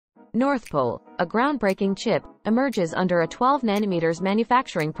NorthPole, a groundbreaking chip, emerges under a 12-nanometers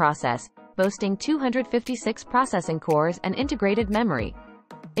manufacturing process, boasting 256 processing cores and integrated memory.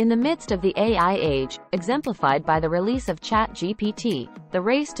 In the midst of the AI age, exemplified by the release of ChatGPT, the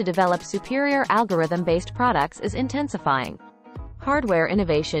race to develop superior algorithm-based products is intensifying. Hardware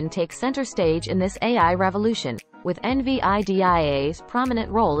innovation takes center stage in this AI revolution, with NVIDIA's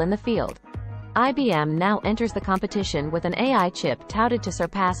prominent role in the field. IBM now enters the competition with an AI chip touted to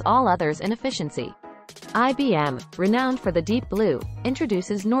surpass all others in efficiency. IBM, renowned for the Deep Blue,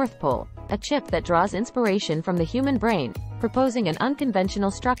 introduces NorthPole, a chip that draws inspiration from the human brain, proposing an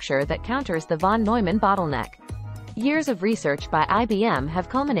unconventional structure that counters the von Neumann bottleneck. Years of research by IBM have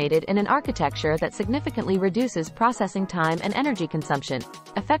culminated in an architecture that significantly reduces processing time and energy consumption,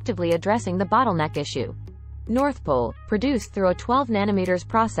 effectively addressing the bottleneck issue. NorthPole, produced through a 12-nanometers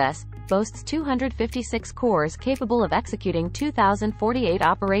process, boasts 256 cores capable of executing 2,048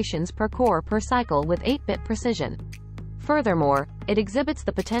 operations per core per cycle with 8-bit precision. Furthermore, it exhibits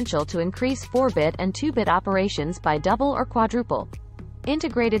the potential to increase 4-bit and 2-bit operations by double or quadruple.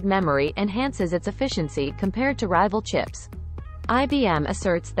 Integrated memory enhances its efficiency compared to rival chips. IBM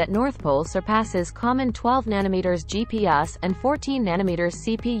asserts that NorthPole surpasses common 12-nanometers GPUs and 14-nanometers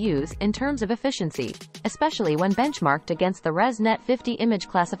CPUs in terms of efficiency, especially when benchmarked against the ResNet 50 image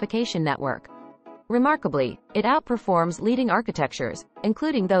classification network. Remarkably, it outperforms leading architectures,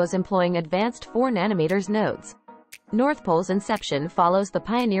 including those employing advanced 4-nanometers nodes. NorthPole's inception follows the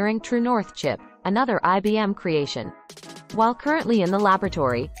pioneering True North chip, another IBM creation. While currently in the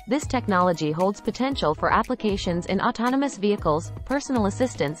laboratory, this technology holds potential for applications in autonomous vehicles, personal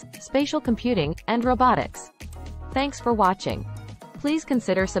assistants, spatial computing, and robotics. Thanks for watching. Please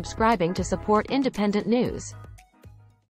consider subscribing to support independent news.